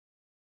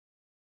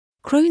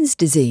Crohn's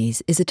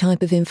disease is a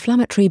type of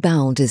inflammatory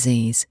bowel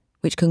disease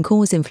which can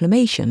cause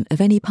inflammation of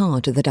any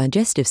part of the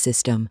digestive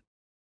system,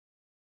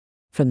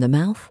 from the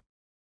mouth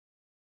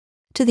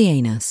to the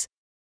anus.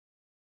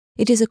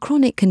 It is a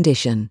chronic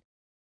condition,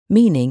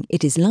 meaning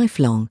it is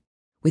lifelong,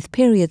 with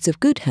periods of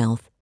good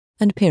health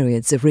and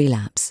periods of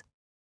relapse.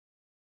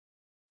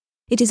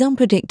 It is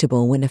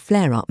unpredictable when a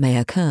flare-up may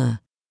occur.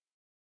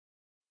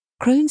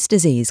 Crohn's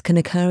disease can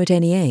occur at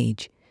any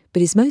age,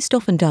 but is most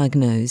often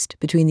diagnosed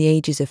between the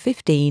ages of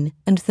 15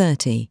 and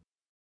 30.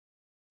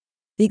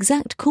 The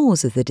exact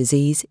cause of the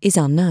disease is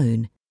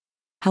unknown.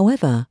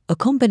 However, a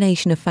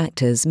combination of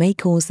factors may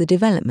cause the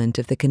development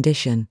of the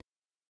condition.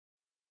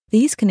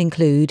 These can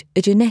include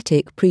a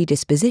genetic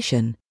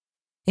predisposition,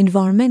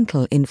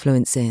 environmental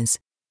influences,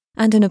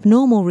 and an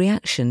abnormal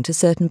reaction to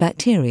certain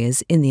bacteria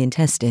in the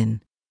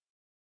intestine.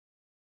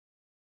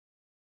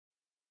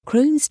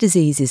 Crohn's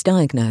disease is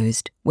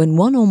diagnosed when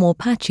one or more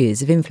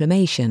patches of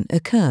inflammation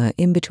occur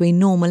in between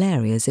normal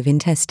areas of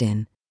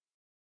intestine.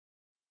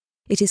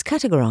 It is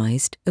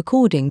categorized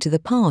according to the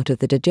part of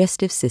the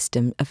digestive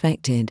system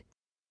affected.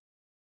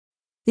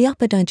 The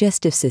upper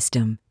digestive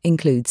system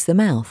includes the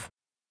mouth,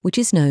 which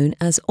is known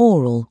as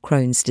oral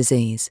Crohn's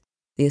disease,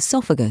 the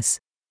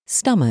esophagus,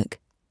 stomach,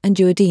 and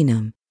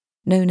duodenum,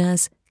 known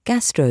as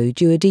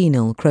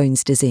gastroduodenal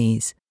Crohn's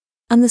disease,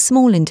 and the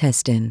small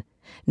intestine,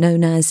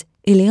 known as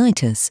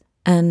ileitis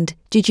and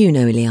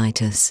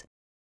jejunoileitis.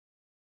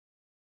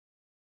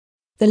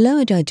 The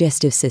lower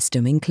digestive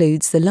system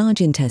includes the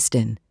large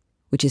intestine,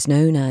 which is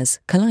known as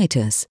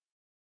colitis,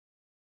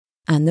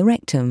 and the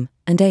rectum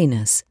and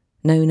anus,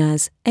 known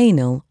as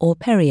anal or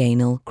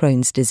perianal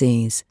Crohn's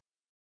disease.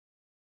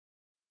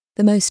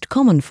 The most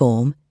common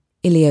form,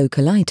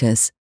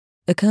 ileocolitis,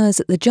 occurs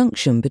at the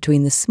junction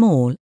between the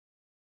small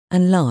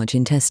and large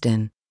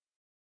intestine.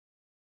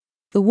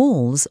 The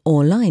walls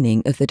or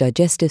lining of the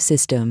digestive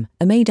system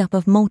are made up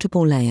of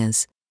multiple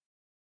layers.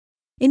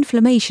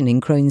 Inflammation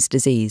in Crohn's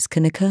disease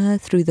can occur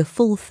through the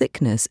full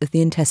thickness of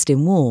the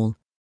intestine wall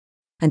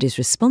and is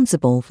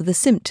responsible for the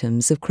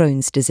symptoms of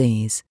Crohn's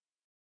disease.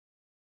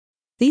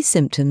 These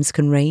symptoms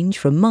can range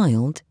from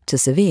mild to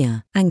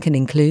severe and can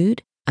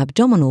include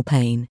abdominal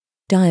pain,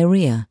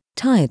 diarrhea,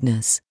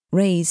 tiredness,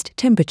 raised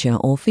temperature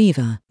or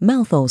fever,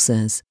 mouth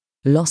ulcers,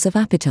 loss of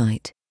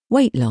appetite,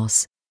 weight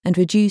loss, and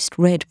reduced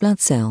red blood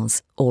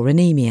cells or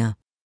anemia.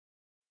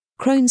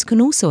 Crohn's can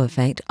also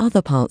affect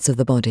other parts of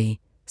the body,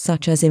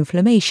 such as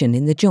inflammation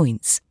in the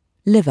joints,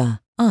 liver,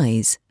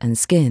 eyes, and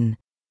skin.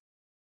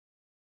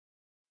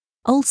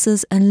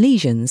 Ulcers and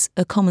lesions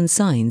are common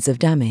signs of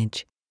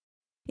damage.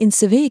 In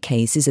severe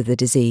cases of the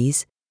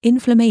disease,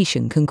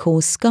 inflammation can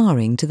cause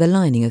scarring to the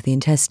lining of the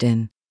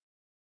intestine.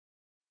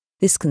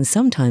 This can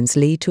sometimes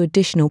lead to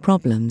additional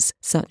problems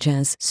such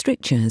as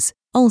strictures,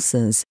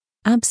 ulcers,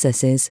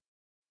 abscesses,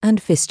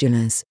 and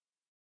fistulas.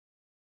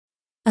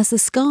 As the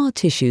scar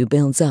tissue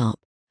builds up,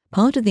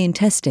 part of the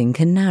intestine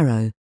can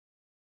narrow,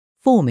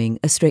 forming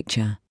a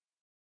stricture.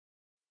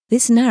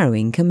 This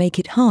narrowing can make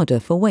it harder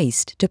for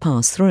waste to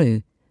pass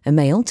through and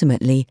may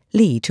ultimately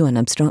lead to an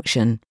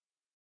obstruction.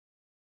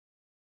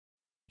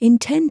 In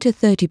 10 to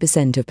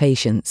 30% of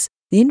patients,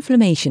 the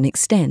inflammation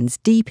extends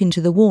deep into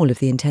the wall of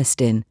the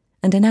intestine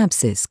and an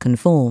abscess can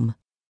form.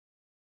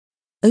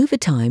 Over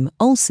time,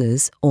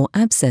 ulcers or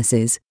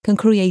abscesses can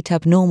create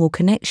abnormal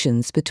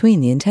connections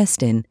between the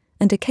intestine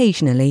and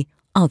occasionally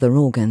other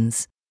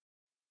organs.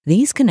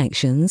 These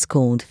connections,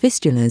 called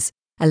fistulas,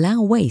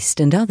 allow waste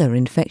and other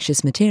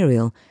infectious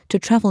material to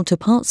travel to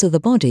parts of the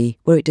body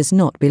where it does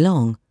not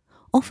belong,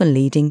 often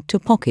leading to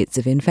pockets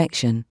of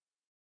infection.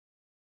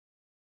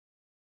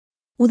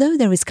 Although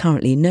there is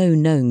currently no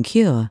known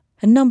cure,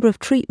 a number of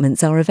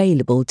treatments are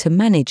available to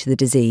manage the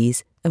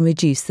disease and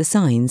reduce the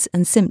signs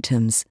and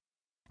symptoms,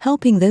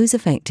 helping those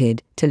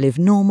affected to live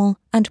normal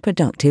and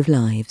productive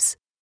lives.